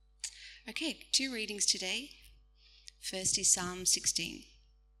Okay, 2 readings today. First is Psalm 16.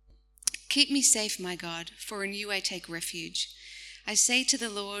 Keep me safe, my God, for in you I take refuge. I say to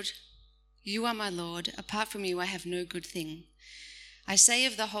the Lord, you are my Lord. Apart from you I have no good thing. I say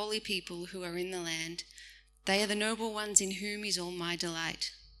of the holy people who are in the land, they are the noble ones in whom is all my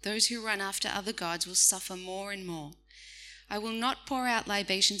delight. Those who run after other gods will suffer more and more. I will not pour out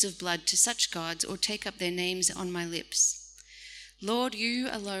libations of blood to such gods or take up their names on my lips. Lord, you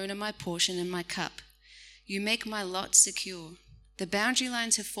alone are my portion and my cup. You make my lot secure. The boundary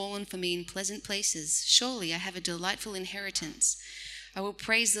lines have fallen for me in pleasant places. Surely I have a delightful inheritance. I will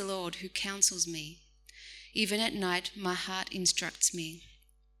praise the Lord who counsels me. Even at night my heart instructs me.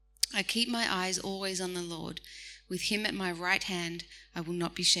 I keep my eyes always on the Lord. With him at my right hand I will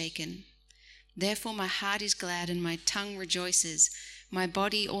not be shaken. Therefore my heart is glad and my tongue rejoices. My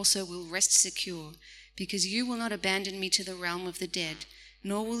body also will rest secure, because you will not abandon me to the realm of the dead,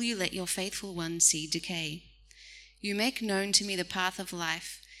 nor will you let your faithful one see decay. You make known to me the path of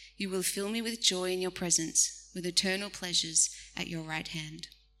life. You will fill me with joy in your presence, with eternal pleasures at your right hand.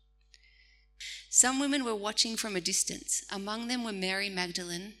 Some women were watching from a distance. Among them were Mary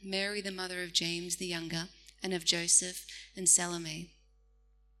Magdalene, Mary the mother of James the younger, and of Joseph, and Salome.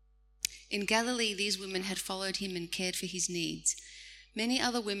 In Galilee these women had followed him and cared for his needs. Many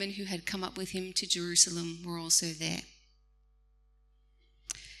other women who had come up with him to Jerusalem were also there.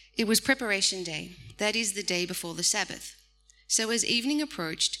 It was preparation day, that is, the day before the Sabbath. So as evening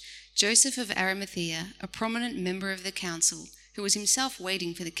approached, Joseph of Arimathea, a prominent member of the council, who was himself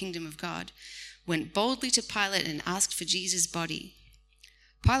waiting for the kingdom of God, went boldly to Pilate and asked for Jesus' body.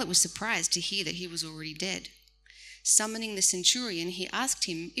 Pilate was surprised to hear that he was already dead. Summoning the centurion, he asked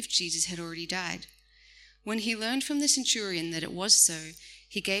him if Jesus had already died. When he learned from the centurion that it was so,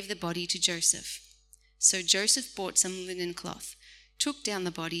 he gave the body to Joseph. So Joseph bought some linen cloth, took down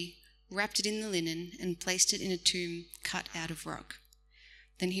the body, wrapped it in the linen, and placed it in a tomb cut out of rock.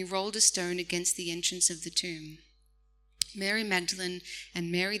 Then he rolled a stone against the entrance of the tomb. Mary Magdalene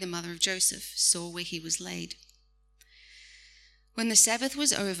and Mary the mother of Joseph saw where he was laid. When the Sabbath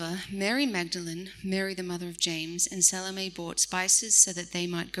was over, Mary Magdalene, Mary the mother of James, and Salome bought spices so that they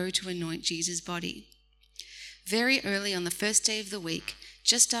might go to anoint Jesus' body. Very early on the first day of the week,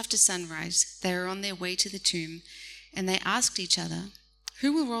 just after sunrise, they were on their way to the tomb, and they asked each other,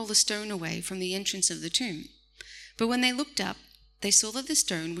 "Who will roll the stone away from the entrance of the tomb?" But when they looked up, they saw that the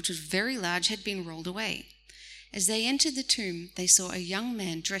stone, which was very large, had been rolled away. As they entered the tomb, they saw a young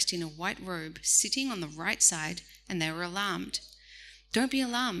man dressed in a white robe sitting on the right side, and they were alarmed. "Don't be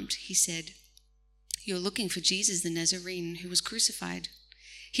alarmed," he said. "You're looking for Jesus the Nazarene who was crucified.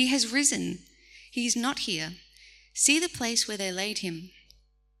 He has risen. He is not here. See the place where they laid him.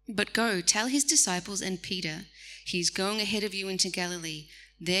 But go, tell his disciples and Peter, he is going ahead of you into Galilee.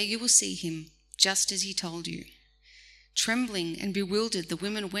 There you will see him, just as he told you." Trembling and bewildered, the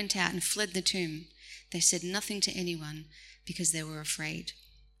women went out and fled the tomb. They said nothing to anyone because they were afraid.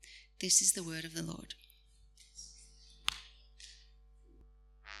 This is the word of the Lord.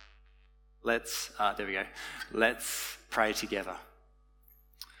 Let's pray together.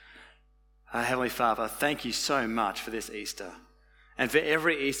 Heavenly Father, thank you so much for this Easter and for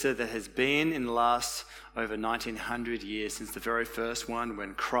every Easter that has been in the last over 1900 years since the very first one,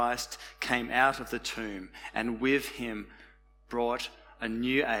 when Christ came out of the tomb and with him brought a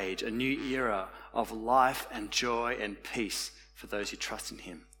new age, a new era of life and joy and peace for those who trust in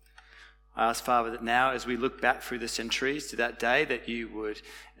him. I ask, Father, that now as we look back through the centuries to that day, that you would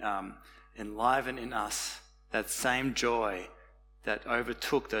enliven in us that same joy that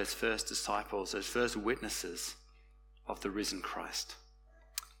overtook those first disciples, those first witnesses of the risen Christ.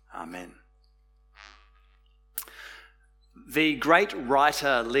 Amen. The great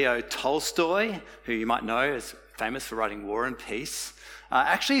writer Leo Tolstoy, who you might know is famous for writing War and Peace,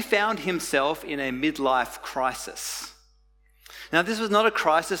 actually found himself in a midlife crisis. Now, this was not a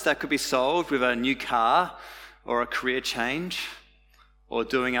crisis that could be solved with a new car or a career change or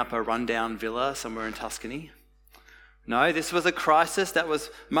doing up a rundown villa somewhere in Tuscany. No, this was a crisis that was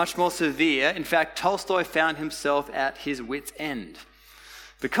much more severe. In fact, Tolstoy found himself at his wit's end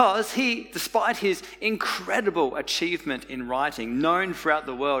because he, despite his incredible achievement in writing, known throughout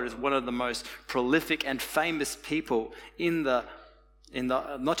the world as one of the most prolific and famous people in the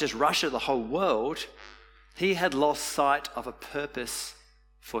not just Russia, the whole world, he had lost sight of a purpose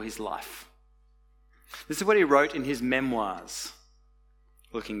for his life. This is what he wrote in his memoirs,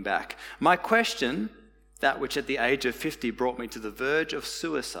 looking back. "My question, that which at the age of 50 brought me to the verge of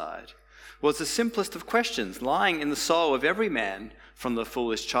suicide, was the simplest of questions, lying in the soul of every man, from the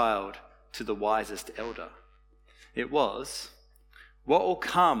foolish child to the wisest elder. It was, What will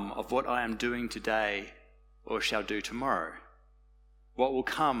come of what I am doing today or shall do tomorrow? What will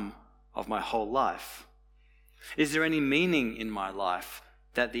come of my whole life? Is there any meaning in my life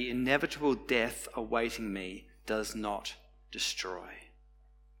that the inevitable death awaiting me does not destroy?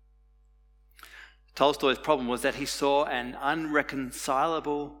 Tolstoy's problem was that he saw an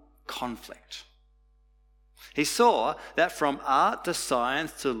unreconcilable conflict. He saw that from art to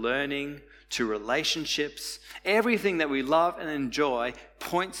science to learning to relationships, everything that we love and enjoy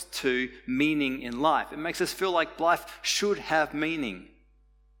points to meaning in life. It makes us feel like life should have meaning.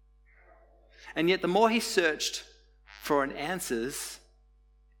 And yet the more he searched for answers,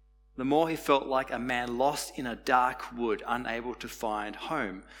 the more he felt like a man lost in a dark wood, unable to find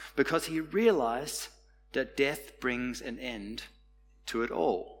home, because he realized that death brings an end to it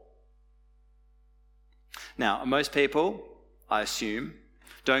all. Now, most people, I assume,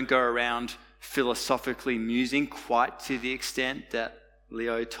 don't go around philosophically musing quite to the extent that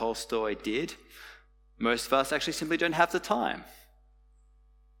Leo Tolstoy did. Most of us actually simply don't have the time.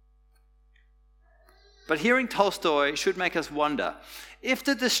 But hearing Tolstoy should make us wonder, if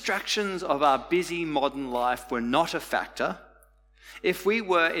the distractions of our busy modern life were not a factor, if we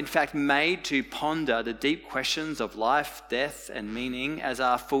were in fact made to ponder the deep questions of life, death, and meaning as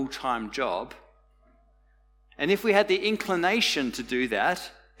our full-time job, and if we had the inclination to do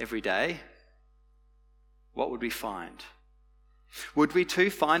that every day, what would we find? Would we too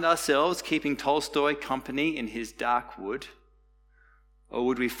find ourselves keeping Tolstoy company in his dark wood? Or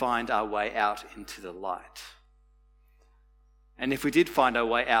would we find our way out into the light? And if we did find our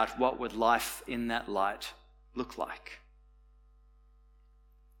way out, what would life in that light look like?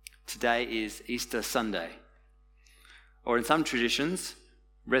 Today is Easter Sunday, or in some traditions,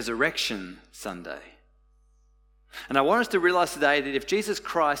 Resurrection Sunday. And I want us to realize today that if Jesus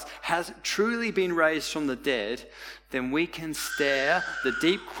Christ has truly been raised from the dead, then we can stare the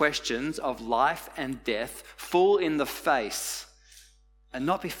deep questions of life and death full in the face and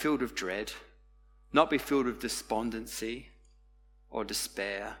not be filled with dread, not be filled with despondency or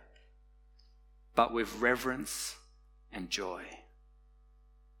despair, but with reverence and joy.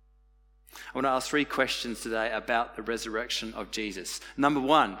 I want to ask 3 questions today about the resurrection of Jesus. Number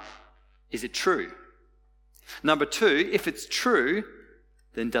 1, is it true? Number 2, if it's true,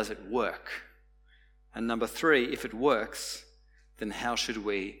 then does it work? And number 3, if it works, then how should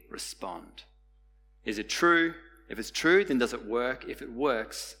we respond? Is it true? If it's true, then does it work? If it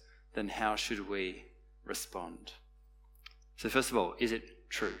works, then how should we respond? So first of all, is it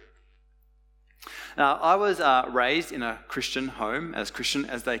true? Now, I was raised in a Christian home, as Christian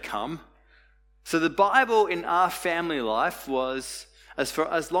as they come. So the Bible in our family life was,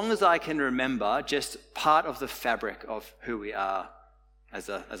 as long as I can remember, just part of the fabric of who we are as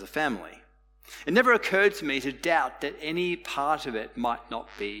a family. It never occurred to me to doubt that any part of it might not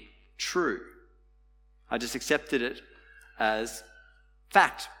be true. I just accepted it as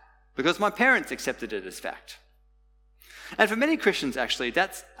fact because my parents accepted it as fact. And for many Christians, actually,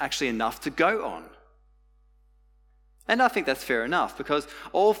 that's actually enough to go on. And I think that's fair enough because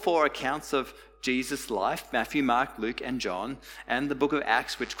all 4 accounts of Jesus' life, Matthew, Mark, Luke, and John, and the book of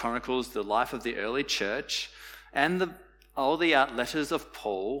Acts, which chronicles the life of the early church, and all the letters of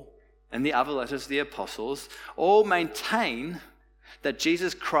Paul and the other letters of the apostles, all maintain that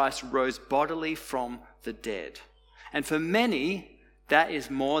Jesus Christ rose bodily from the dead. And for many, that is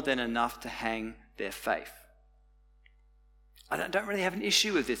more than enough to hang their faith. I don't really have an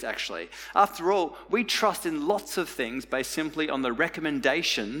issue with this, actually. After all, we trust in lots of things based simply on the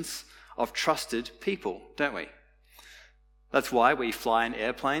recommendations of trusted people, don't we? That's why we fly in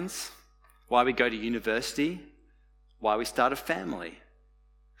airplanes, why we go to university, why we start a family.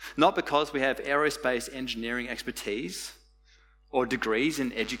 Not because we have aerospace engineering expertise or degrees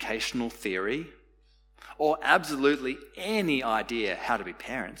in educational theory or absolutely any idea how to be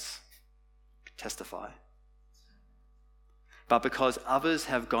parents. Testify. But because others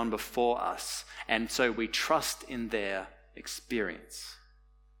have gone before us, and so we trust in their experience.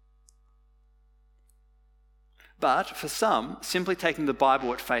 But for some, simply taking the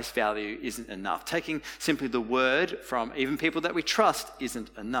Bible at face value isn't enough. Taking simply the word from even people that we trust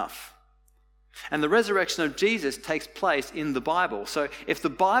isn't enough. And the resurrection of Jesus takes place in the Bible. So if the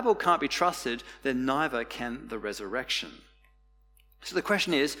Bible can't be trusted, then neither can the resurrection. So the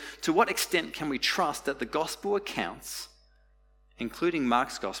question is, to what extent can we trust that the gospel accounts, including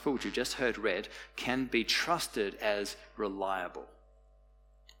Mark's gospel, which you just heard read, can be trusted as reliable?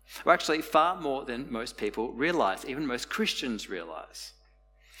 Well, actually, far more than most people realize, even most Christians realize.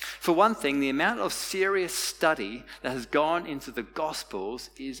 For one thing, the amount of serious study that has gone into the Gospels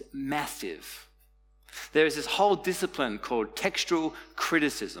is massive. There is this whole discipline called textual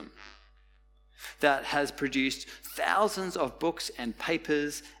criticism that has produced thousands of books and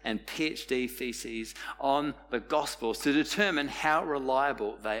papers and PhD theses on the Gospels to determine how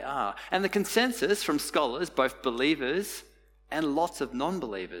reliable they are. And the consensus from scholars, both believers and lots of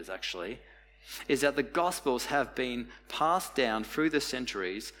non-believers actually, is that the Gospels have been passed down through the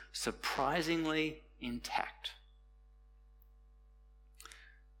centuries surprisingly intact.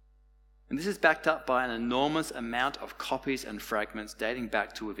 And this is backed up by an enormous amount of copies and fragments dating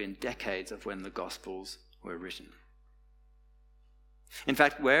back to within decades of when the Gospels were written. In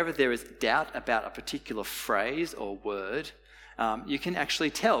fact, wherever there is doubt about a particular phrase or word, you can actually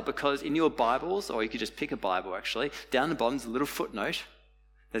tell, because in your Bibles, or you could just pick a Bible actually, down the bottom is a little footnote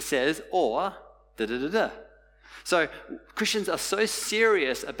that says, or da-da-da-da. So Christians are so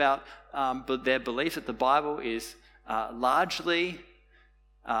serious about their belief that the Bible is largely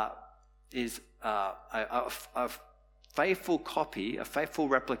a faithful copy, a faithful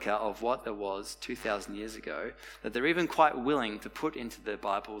replica of what there was 2,000 years ago, that they're even quite willing to put into their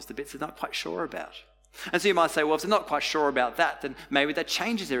Bibles the bits they're not quite sure about. And so you might say, well, if they're not quite sure about that, then maybe that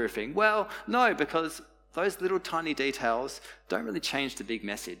changes everything. Well, no, because those little tiny details don't really change the big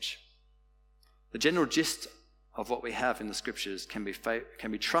message. The general gist of what we have in the Scriptures can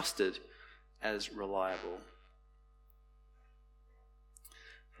be trusted as reliable.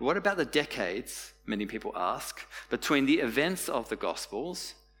 What about the decades, many people ask, between the events of the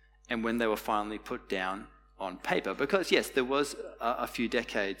Gospels and when they were finally put down on paper? Because yes, there was a few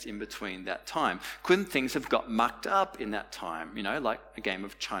decades in between that time. Couldn't things have got mucked up in that time? You know, like a game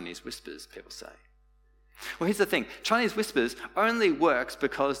of Chinese whispers, people say. Well, here's the thing. Chinese whispers only works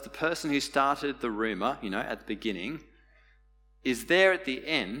because the person who started the rumor, at the beginning, is there at the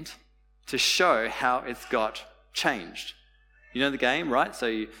end to show how it's got changed. You know the game, right? So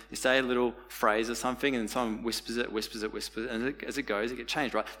you say a little phrase or something and someone whispers it, and as it goes, it gets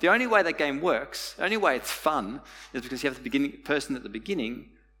changed, right? The only way that game works, the only way it's fun, is because you have the person at the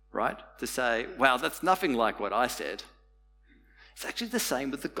beginning, right, to say, wow, that's nothing like what I said. It's actually the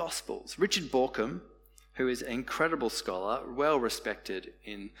same with the Gospels. Richard Bauckham, who is an incredible scholar, well respected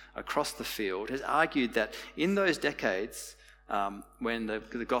across the field, has argued that in those decades, when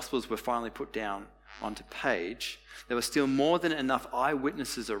the Gospels were finally put down onto page, there were still more than enough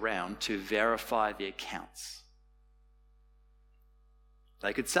eyewitnesses around to verify the accounts.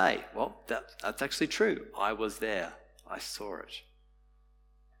 They could say, well, that's actually true. I was there. I saw it.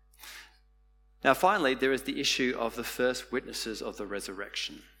 Now, finally, there is the issue of the first witnesses of the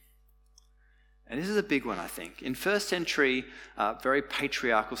resurrection. And this is a big one, I think. In first century, very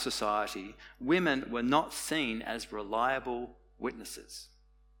patriarchal society, women were not seen as reliable witnesses.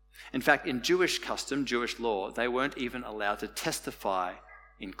 In fact, in Jewish custom, Jewish law, they weren't even allowed to testify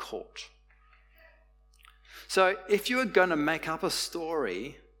in court. So if you were going to make up a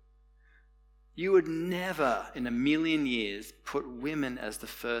story, you would never in a million years put women as the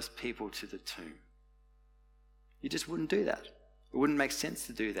first people to the tomb. You just wouldn't do that. It wouldn't make sense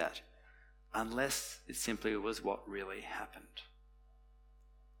to do that unless it simply was what really happened.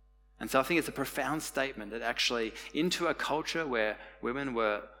 And so I think it's a profound statement that actually into a culture where women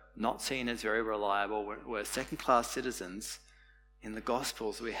were not seen as very reliable, were second-class citizens, in the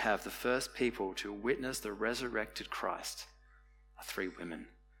Gospels we have the first people to witness the resurrected Christ are three women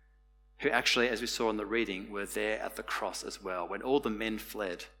who actually, as we saw in the reading, were there at the cross as well. When all the men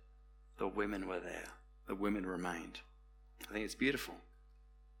fled, the women were there. The women remained. I think it's beautiful.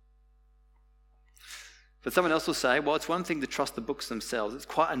 But someone else will say, well, it's one thing to trust the books themselves. It's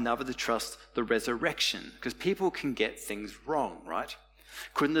quite another to trust the resurrection, because people can get things wrong, right?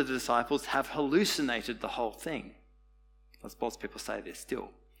 Couldn't the disciples have hallucinated the whole thing? Lots of people say this still.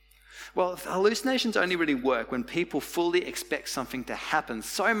 Well, hallucinations only really work when people fully expect something to happen,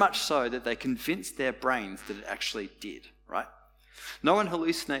 so much so that they convince their brains that it actually did, right? No one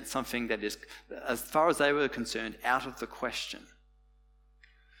hallucinates something that is, as far as they were concerned, out of the question.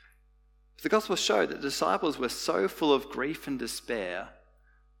 The Gospels show that the disciples were so full of grief and despair,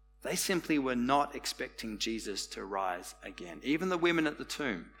 they simply were not expecting Jesus to rise again. Even the women at the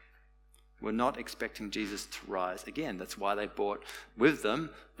tomb were not expecting Jesus to rise again. That's why they brought with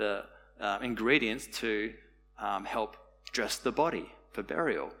them the ingredients to help dress the body for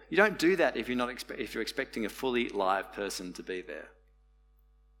burial. You don't do that if you're expecting a fully live person to be there.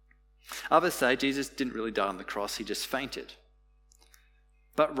 Others say Jesus didn't really die on the cross, he just fainted.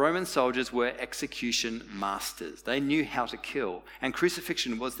 But Roman soldiers were execution masters. They knew how to kill, and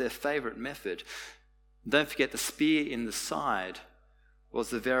crucifixion was their favourite method. Don't forget, the spear in the side was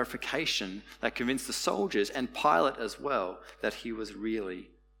the verification that convinced the soldiers and Pilate as well that he was really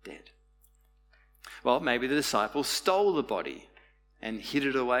dead. Well, maybe the disciples stole the body and hid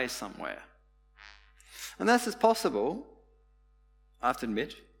it away somewhere. And this is possible, I have to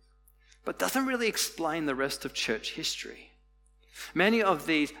admit, but doesn't really explain the rest of church history. Many of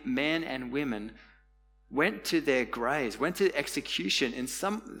these men and women went to their graves, went to execution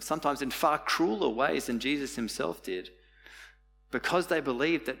sometimes in far crueler ways than Jesus himself did, because they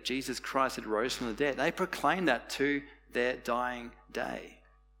believed that Jesus Christ had rose from the dead. They proclaimed that to their dying day.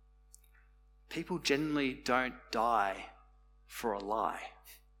 People generally don't die for a lie.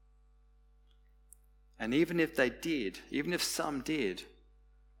 And even if they did, even if some did,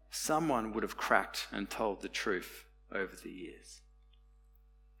 someone would have cracked and told the truth over the years.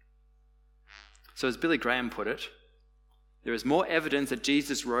 So as Billy Graham put it, there is more evidence that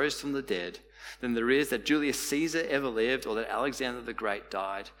Jesus rose from the dead than there is that Julius Caesar ever lived or that Alexander the Great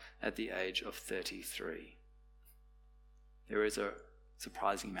died at the age of 33. There is a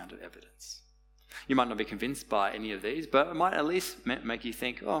surprising amount of evidence. You might not be convinced by any of these, but it might at least make you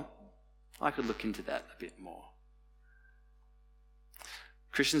think, oh, I could look into that a bit more.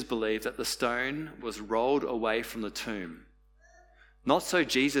 Christians believe that the stone was rolled away from the tomb, not so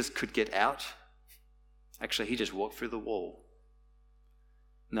Jesus could get out. Actually, he just walked through the wall.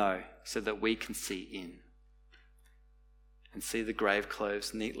 No, so that we can see in and see the grave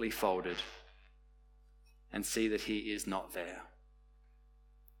clothes neatly folded and see that he is not there.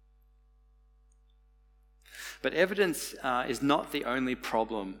 But evidence is not the only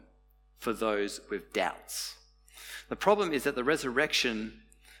problem for those with doubts. The problem is that the resurrection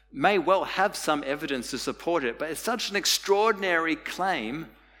may well have some evidence to support it, but it's such an extraordinary claim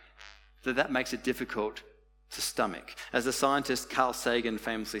that makes it difficult to stomach. As the scientist Carl Sagan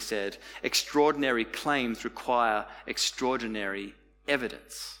famously said, extraordinary claims require extraordinary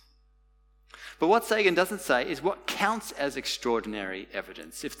evidence. But what Sagan doesn't say is what counts as extraordinary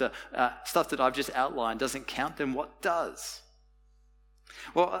evidence. If the stuff that I've just outlined doesn't count, then what does?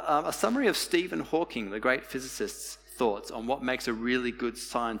 Well, a summary of Stephen Hawking, the great physicist's thoughts on what makes a really good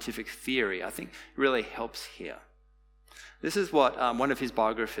scientific theory, I think really helps here. This is what one of his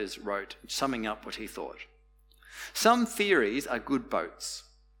biographers wrote, summing up what he thought. Some theories are good boats.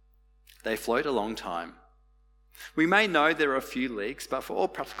 They float a long time. We may know there are a few leaks, but for all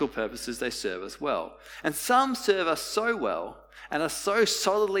practical purposes, they serve us well. And some serve us so well and are so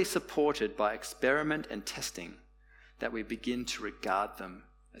solidly supported by experiment and testing that we begin to regard them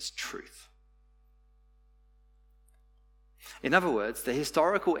as truth. In other words, the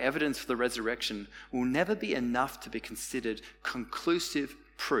historical evidence for the resurrection will never be enough to be considered conclusive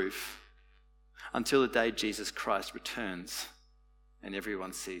proof until the day Jesus Christ returns and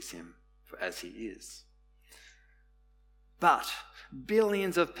everyone sees him as he is. But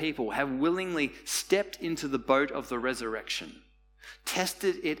billions of people have willingly stepped into the boat of the resurrection,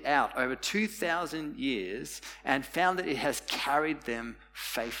 tested it out over 2,000 years, and found that it has carried them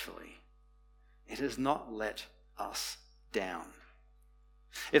faithfully. It has not let us down.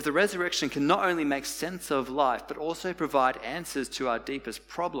 If the resurrection can not only make sense of life, but also provide answers to our deepest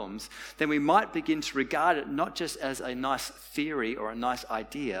problems, then we might begin to regard it not just as a nice theory or a nice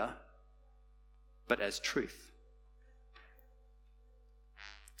idea, but as truth.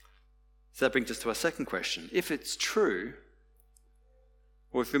 So that brings us to our second question. If it's true,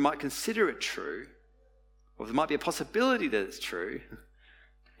 or if we might consider it true, or if there might be a possibility that it's true,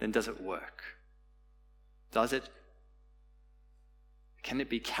 then does it work? Can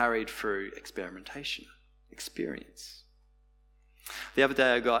it be carried through experimentation, experience? The other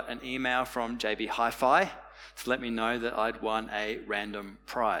day I got an email from JB Hi-Fi to let me know that I'd won a random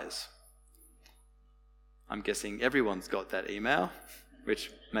prize. I'm guessing everyone's got that email, which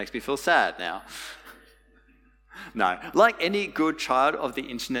makes me feel sad now. No, like any good child of the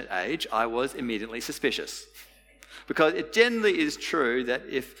internet age, I was immediately suspicious. Because it generally is true that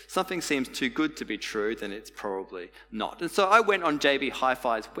if something seems too good to be true, then it's probably not. And so I went on JB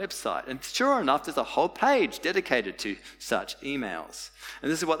Hi-Fi's website, and sure enough, there's a whole page dedicated to such emails.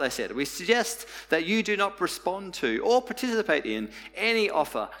 And this is what they said. We suggest that you do not respond to or participate in any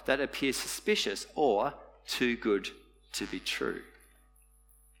offer that appears suspicious or too good to be true.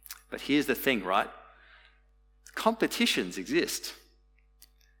 But here's the thing, right? Competitions exist.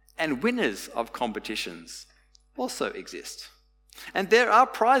 And winners of competitions also exist. And there are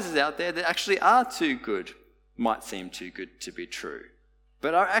prizes out there that actually are too good, might seem too good to be true,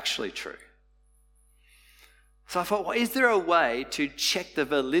 but are actually true. So I thought, well, is there a way to check the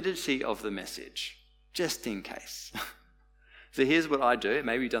validity of the message, just in case? So here's what I do.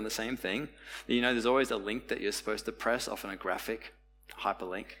 Maybe you've done the same thing. You know, there's always a link that you're supposed to press, often a graphic,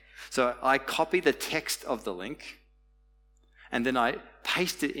 hyperlink. So I copy the text of the link, and then I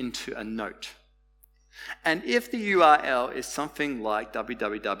paste it into a note And if the URL is something like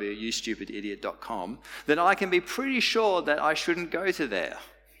www.youstupidIdiot.com, then I can be pretty sure that I shouldn't go to there.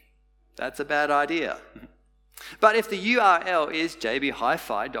 That's a bad idea. But if the URL is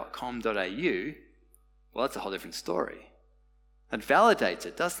jbhifi.com.au, well, that's a whole different story. That validates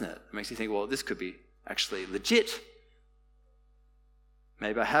it, doesn't it? It makes you think, well, this could be actually legit.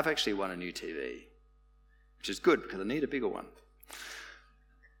 Maybe I have actually won a new TV, which is good because I need a bigger one.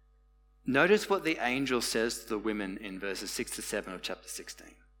 Notice what the angel says to the women in verses 6 to 7 of chapter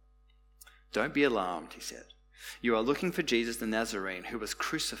 16. Don't be alarmed, he said. You are looking for Jesus the Nazarene who was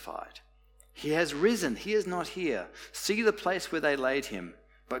crucified. He has risen. He is not here. See the place where they laid him.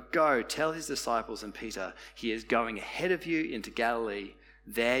 But go, tell his disciples and Peter, he is going ahead of you into Galilee.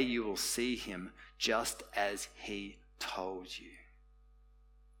 There you will see him just as he told you.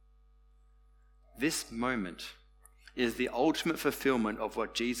 This moment is the ultimate fulfillment of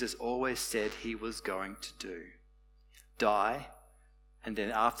what Jesus always said he was going to do. Die, and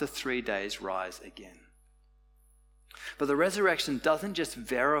then after 3 days rise again. But the resurrection doesn't just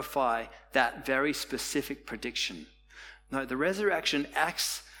verify that very specific prediction. No, the resurrection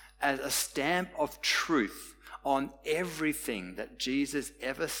acts as a stamp of truth on everything that Jesus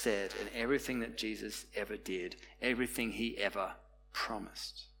ever said and everything that Jesus ever did, everything he ever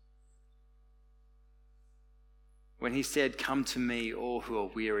promised. When he said, "Come to me, all who are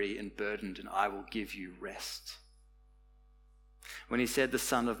weary and burdened, and I will give you rest." When he said, "The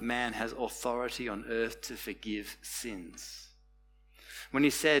Son of Man has authority on earth to forgive sins." When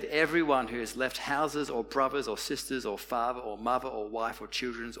he said, "Everyone who has left houses or brothers or sisters or father or mother or wife or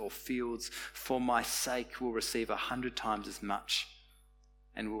children or fields for my sake will receive 100 times as much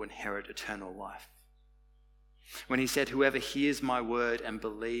and will inherit eternal life." When he said, "Whoever hears my word and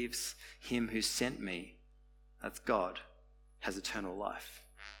believes him who sent me," that's God, has eternal life.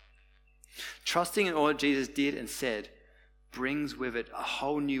 Trusting in all that Jesus did and said brings with it a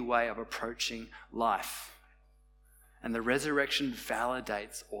whole new way of approaching life. And the resurrection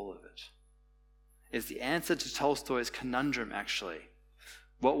validates all of it. It's the answer to Tolstoy's conundrum, actually.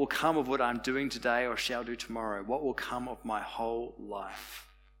 What will come of what I'm doing today or shall do tomorrow? What will come of my whole life?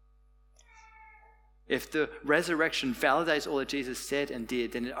 If the resurrection validates all that Jesus said and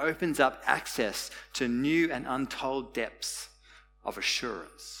did, then it opens up access to new and untold depths of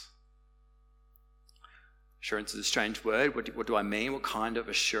assurance. Assurance is a strange word. What do I mean? What kind of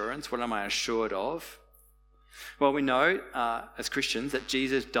assurance? What am I assured of? Well, we know as Christians that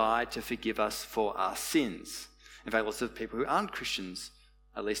Jesus died to forgive us for our sins. In fact, lots of people who aren't Christians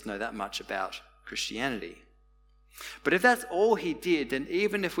at least know that much about Christianity. But if that's all he did, then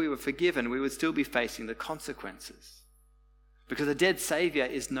even if we were forgiven, we would still be facing the consequences. Because a dead Saviour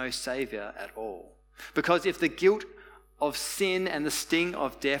is no Saviour at all. Because if the guilt of sin and the sting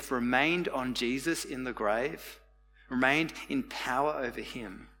of death remained on Jesus in the grave, remained in power over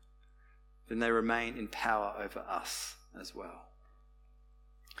him, then they remain in power over us as well.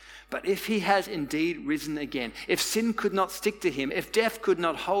 But if he has indeed risen again, if sin could not stick to him, if death could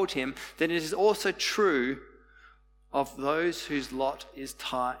not hold him, then it is also true of those whose lot is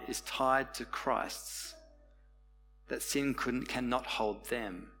tied to Christ's, that sin cannot hold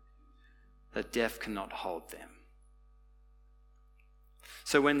them, that death cannot hold them.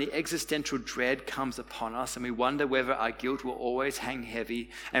 So when the existential dread comes upon us and we wonder whether our guilt will always hang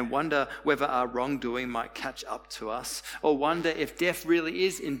heavy and wonder whether our wrongdoing might catch up to us, or wonder if death really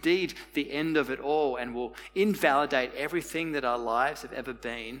is indeed the end of it all and will invalidate everything that our lives have ever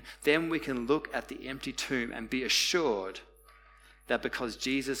been, then we can look at the empty tomb and be assured that because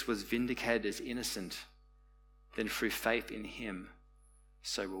Jesus was vindicated as innocent, then through faith in him,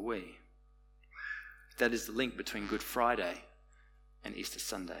 so will we. That is the link between Good Friday and Easter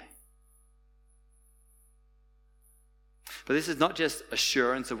Sunday. But this is not just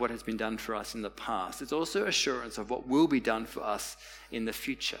assurance of what has been done for us in the past, it's also assurance of what will be done for us in the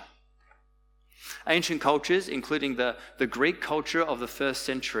future. Ancient cultures, including the Greek culture of the first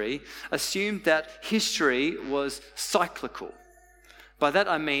century, assumed that history was cyclical. By that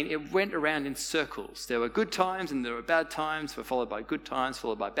I mean it went around in circles. There were good times and there were bad times, followed by good times,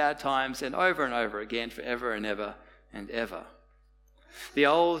 followed by bad times, and over again, forever and ever and ever. The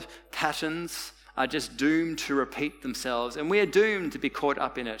old patterns are just doomed to repeat themselves, and we are doomed to be caught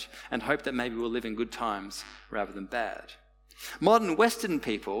up in it and hope that maybe we'll live in good times rather than bad. Modern Western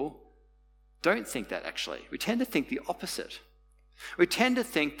people don't think that, actually. We tend to think the opposite. We tend to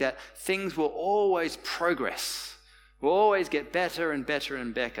think that things will always progress. We'll always get better and better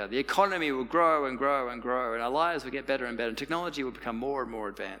and better. The economy will grow and grow and grow, and our lives will get better and better, and technology will become more and more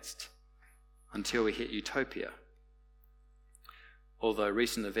advanced until we hit utopia. although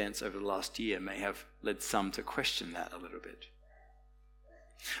recent events over the last year may have led some to question that a little bit.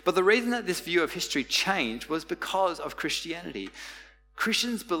 But the reason that this view of history changed was because of Christianity.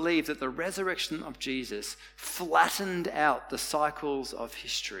 Christians believe that the resurrection of Jesus flattened out the cycles of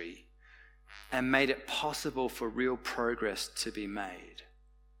history and made it possible for real progress to be made.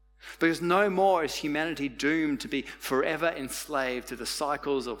 Because no more is humanity doomed to be forever enslaved to the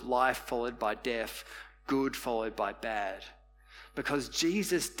cycles of life followed by death, good followed by bad. Because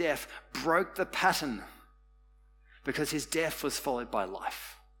Jesus' death broke the pattern. Because his death was followed by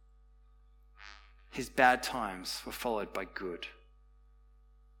life. His bad times were followed by good.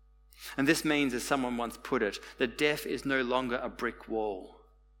 And this means, as someone once put it, that death is no longer a brick wall,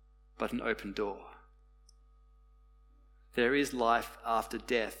 but an open door. There is life after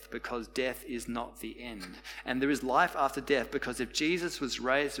death because death is not the end. And there is life after death because if Jesus was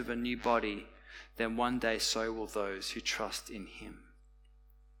raised with a new body, then one day so will those who trust in him.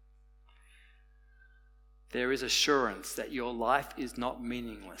 There is assurance that your life is not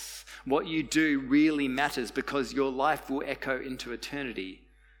meaningless. What you do really matters because your life will echo into eternity.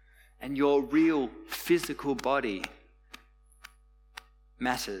 And your real physical body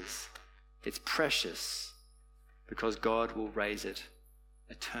matters. It's precious because God will raise it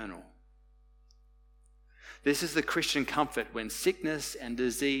eternal. This is the Christian comfort when sickness and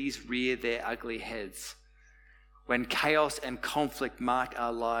disease rear their ugly heads, when chaos and conflict mark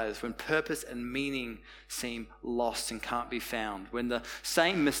our lives, when purpose and meaning seem lost and can't be found, when the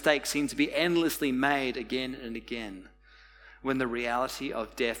same mistakes seem to be endlessly made again and again, when the reality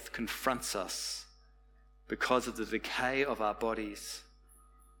of death confronts us because of the decay of our bodies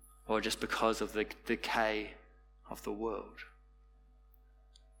or just because of the decay of the world.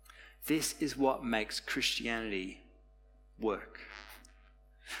 This is what makes Christianity work.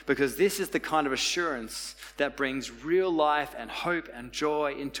 Because this is the kind of assurance that brings real life and hope and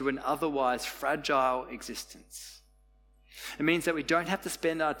joy into an otherwise fragile existence. It means that we don't have to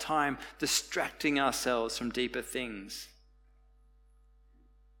spend our time distracting ourselves from deeper things,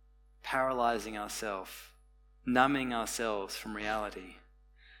 paralyzing ourselves, numbing ourselves from reality.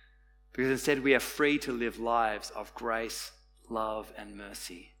 Because instead we are free to live lives of grace, love, and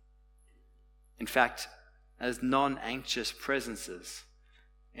mercy. In fact, as non-anxious presences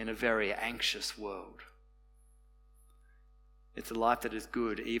in a very anxious world. It's a life that is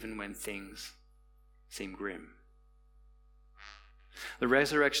good even when things seem grim. The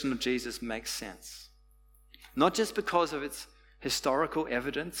resurrection of Jesus makes sense, not just because of its historical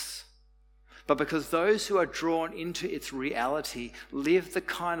evidence, but because those who are drawn into its reality live the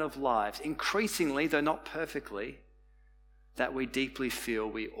kind of lives, increasingly, though not perfectly, that we deeply feel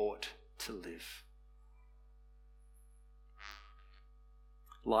we ought to live.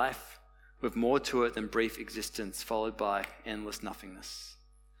 Life with more to it than brief existence followed by endless nothingness.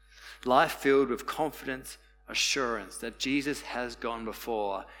 Life filled with confidence, assurance that Jesus has gone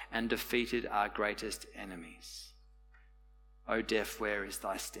before and defeated our greatest enemies. O death, where is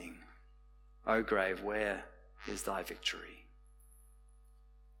thy sting? O grave, where is thy victory?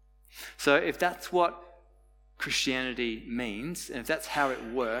 So if that's what Christianity means, and if that's how it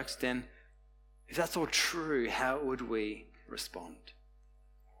works, then if that's all true, how would we respond?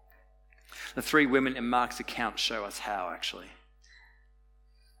 The three women in Mark's account show us how, actually.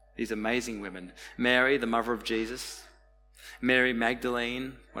 These amazing women. Mary, the mother of Jesus. Mary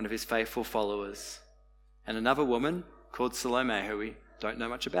Magdalene, one of his faithful followers. And another woman called Salome, who we don't know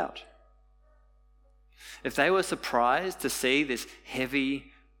much about. If they were surprised to see this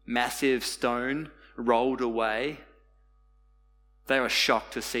heavy, massive stone rolled away, they were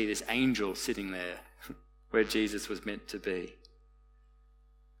shocked to see this angel sitting there where Jesus was meant to be.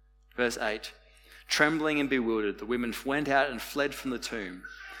 Verse 8, trembling and bewildered, the women went out and fled from the tomb.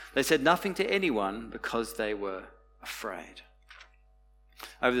 They said nothing to anyone because they were afraid.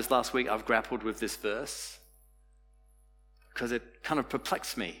 Over this last week, I've grappled with this verse because it kind of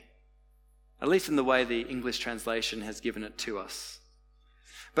perplexed me, at least in the way the English translation has given it to us.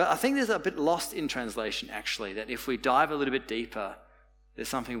 But I think there's a bit lost in translation, actually, that if we dive a little bit deeper, there's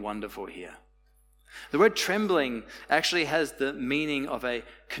something wonderful here. The word trembling actually has the meaning of a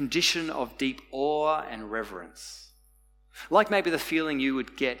condition of deep awe and reverence. Like maybe the feeling you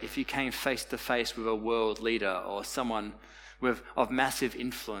would get if you came face to face with a world leader or someone of massive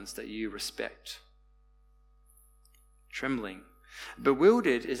influence that you respect. Trembling.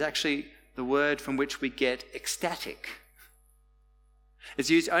 Bewildered is actually the word from which we get ecstatic. It's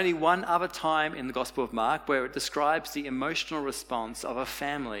used only one other time in the Gospel of Mark where it describes the emotional response of a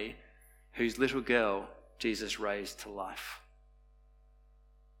family whose little girl Jesus raised to life.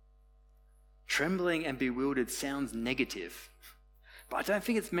 Trembling and bewildered sounds negative. But I don't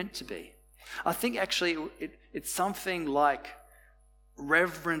think it's meant to be. I think actually it's something like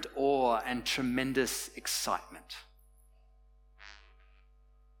reverent awe and tremendous excitement.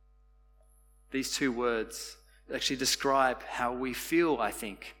 These two words actually describe how we feel, I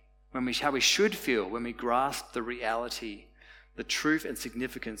think, how we should feel when we grasp the reality, the truth and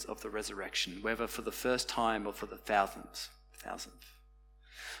significance of the resurrection, whether for the first time or for the thousandth.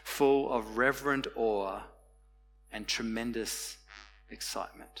 Full of reverent awe and tremendous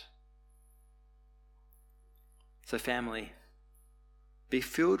excitement. So family, be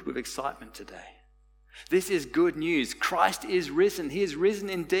filled with excitement today. This is good news. Christ is risen. He is risen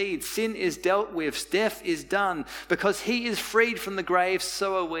indeed. Sin is dealt with. Death is done. Because he is freed from the grave,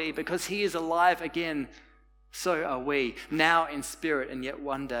 so are we. Because he is alive again, so are we. Now in spirit and yet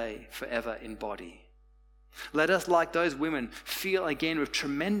one day forever in body. Let us, like those women, feel again with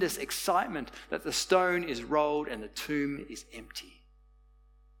tremendous excitement that the stone is rolled and the tomb is empty.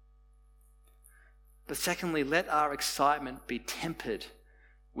 But secondly, let our excitement be tempered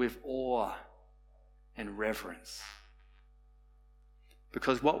with awe and reverence.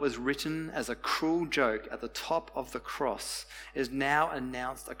 Because what was written as a cruel joke at the top of the cross is now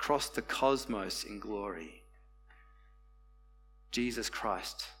announced across the cosmos in glory. Jesus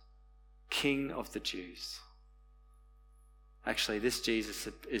Christ, King of the Jews. Actually, this Jesus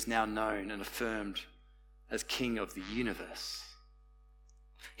is now known and affirmed as King of the universe.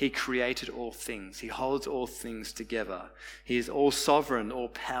 He created all things. He holds all things together. He is all sovereign, all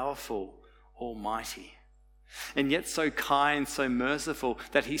powerful, almighty. And yet so kind, so merciful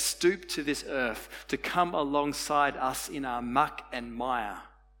that he stooped to this earth to come alongside us in our muck and mire.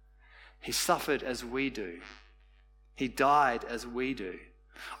 He suffered as we do. He died as we do.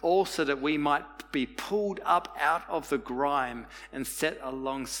 All so that we might be pulled up out of the grime and set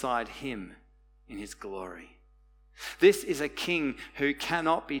alongside him in his glory. This is a king who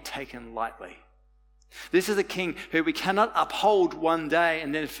cannot be taken lightly. This is a king who we cannot uphold one day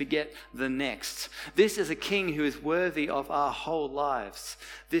and then forget the next. This is a king who is worthy of our whole lives.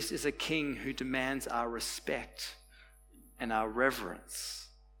 This is a king who demands our respect and our reverence,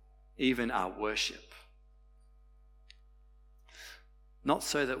 even our worship. Not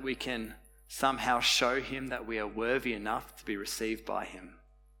so that we can somehow show him that we are worthy enough to be received by him,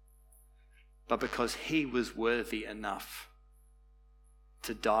 but because he was worthy enough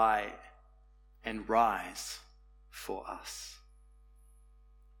to die and rise for us.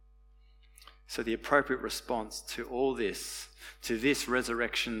 So the appropriate response to all this, to this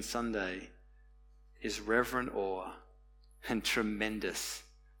Resurrection Sunday, is reverent awe and tremendous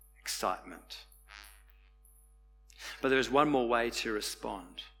excitement. But there is one more way to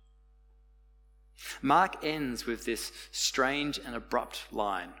respond. Mark ends with this strange and abrupt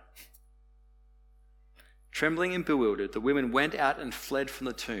line. Trembling and bewildered, the women went out and fled from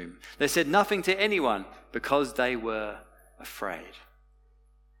the tomb. They said nothing to anyone because they were afraid.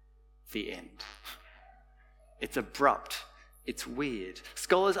 The end. It's abrupt. It's weird.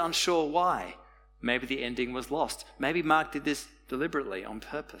 Scholars unsure why. Maybe the ending was lost. Maybe Mark did this deliberately on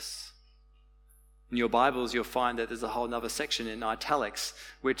purpose. In your Bibles, you'll find that there's a whole other section in italics,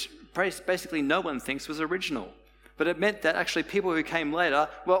 which basically no one thinks was original. But it meant that actually people who came later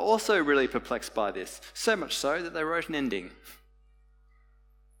were also really perplexed by this, so much so that they wrote an ending.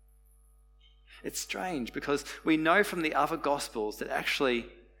 It's strange because we know from the other Gospels that actually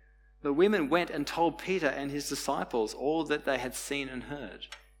the women went and told Peter and his disciples all that they had seen and heard.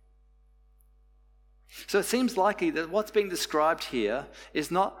 So it seems likely that what's being described here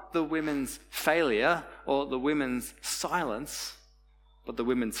is not the women's failure or the women's silence, but the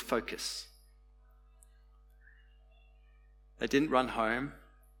women's focus. They didn't run home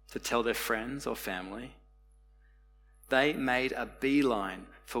to tell their friends or family. They made a beeline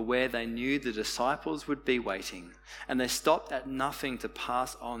for where they knew the disciples would be waiting, and they stopped at nothing to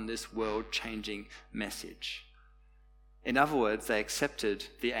pass on this world-changing message. In other words, they accepted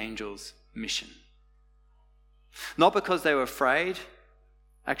the angel's mission. Not because they were afraid.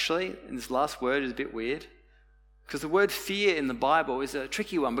 Actually, and this last word is a bit weird, because the word fear in the Bible is a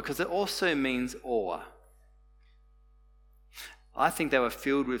tricky one because it also means awe. I think they were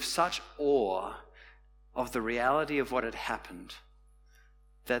filled with such awe of the reality of what had happened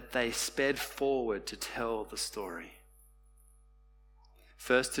that they sped forward to tell the story.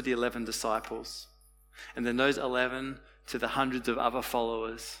 First to the 11 disciples, and then those 11 to the hundreds of other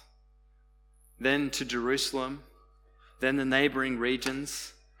followers, then to Jerusalem, then the neighbouring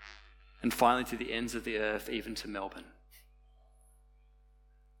regions, and finally to the ends of the earth, even to Melbourne.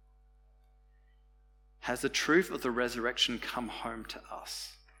 Has the truth of the resurrection come home to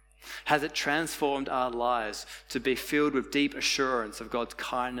us? Has it transformed our lives to be filled with deep assurance of God's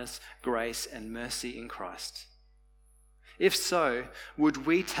kindness, grace, and mercy in Christ? If so, would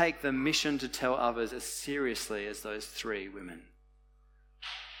we take the mission to tell others as seriously as those 3 women?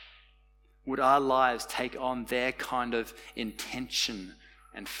 Would our lives take on their kind of intention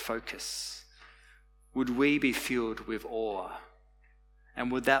and focus? Would we be filled with awe?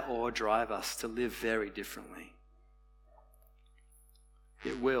 And would that awe drive us to live very differently?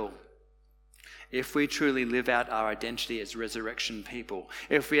 It will. If we truly live out our identity as resurrection people,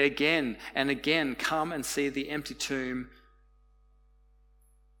 if we again and again come and see the empty tomb,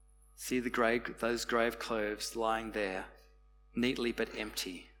 see those grave clothes lying there, neatly but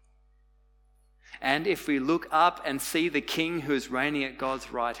empty. And if we look up and see the King who is reigning at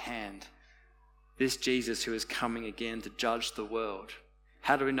God's right hand, this Jesus who is coming again to judge the world.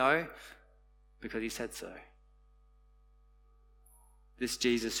 How do we know? Because he said so. This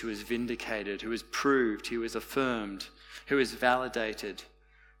Jesus who is vindicated, who is proved, who is affirmed, who is validated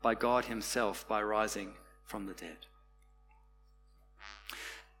by God himself by rising from the dead.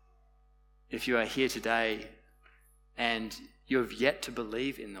 If you are here today and you have yet to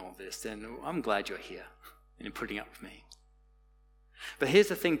believe in all this, then I'm glad you're here and you're putting up with me. But here's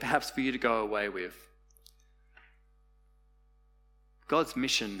the thing perhaps for you to go away with. God's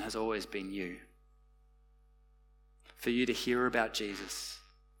mission has always been you. For you to hear about Jesus,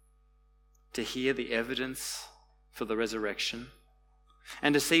 to hear the evidence for the resurrection,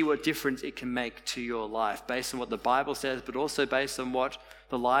 and to see what difference it can make to your life based on what the Bible says, but also based on what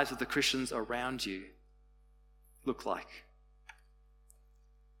the lives of the Christians around you look like.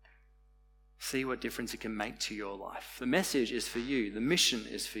 See what difference it can make to your life. The message is for you. The mission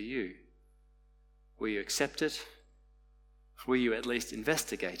is for you. Will you accept it? Will you at least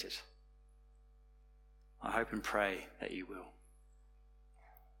investigate it? I hope and pray that you will.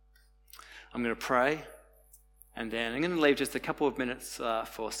 I'm going to pray, and then I'm going to leave just a couple of minutes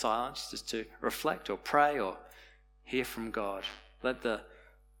for silence, just to reflect or pray or hear from God. Let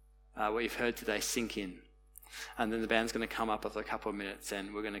what you've heard today sink in. And then the band's going to come up after a couple of minutes,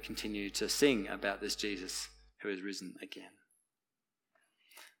 and we're going to continue to sing about this Jesus who is risen again.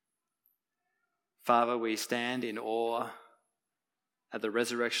 Father, we stand in awe at the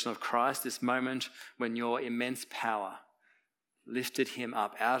resurrection of Christ, this moment when your immense power lifted him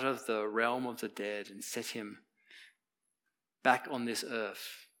up out of the realm of the dead and set him back on this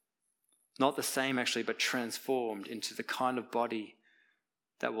earth. Not the same actually, but transformed into the kind of body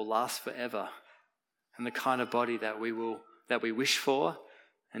that will last forever, and the kind of body that we wish for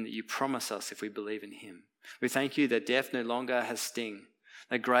and that you promise us if we believe in him. We thank you that death no longer has sting,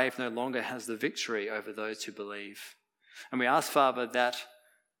 that grave no longer has the victory over those who believe. And we ask, Father, that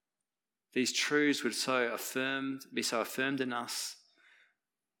these truths would be so affirmed in us,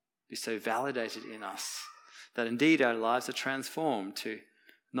 be so validated in us, that indeed our lives are transformed to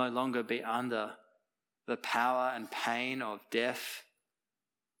no longer be under the power and pain of death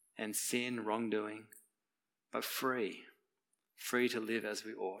and sin, wrongdoing, but free to live as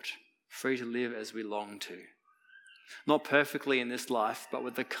we ought, free to live as we long to. Not perfectly in this life, but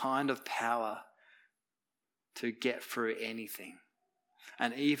with the kind of power to get through anything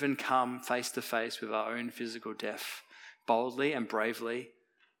and even come face to face with our own physical death boldly and bravely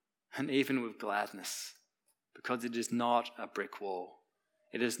and even with gladness, because it is not a brick wall.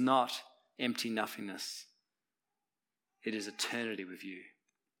 It is not empty nothingness. It is eternity with you.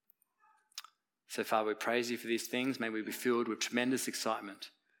 So, Father, we praise you for these things. May we be filled with tremendous excitement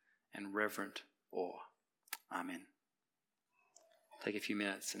and reverent awe. Amen. Take a few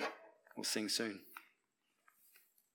minutes and we'll sing soon.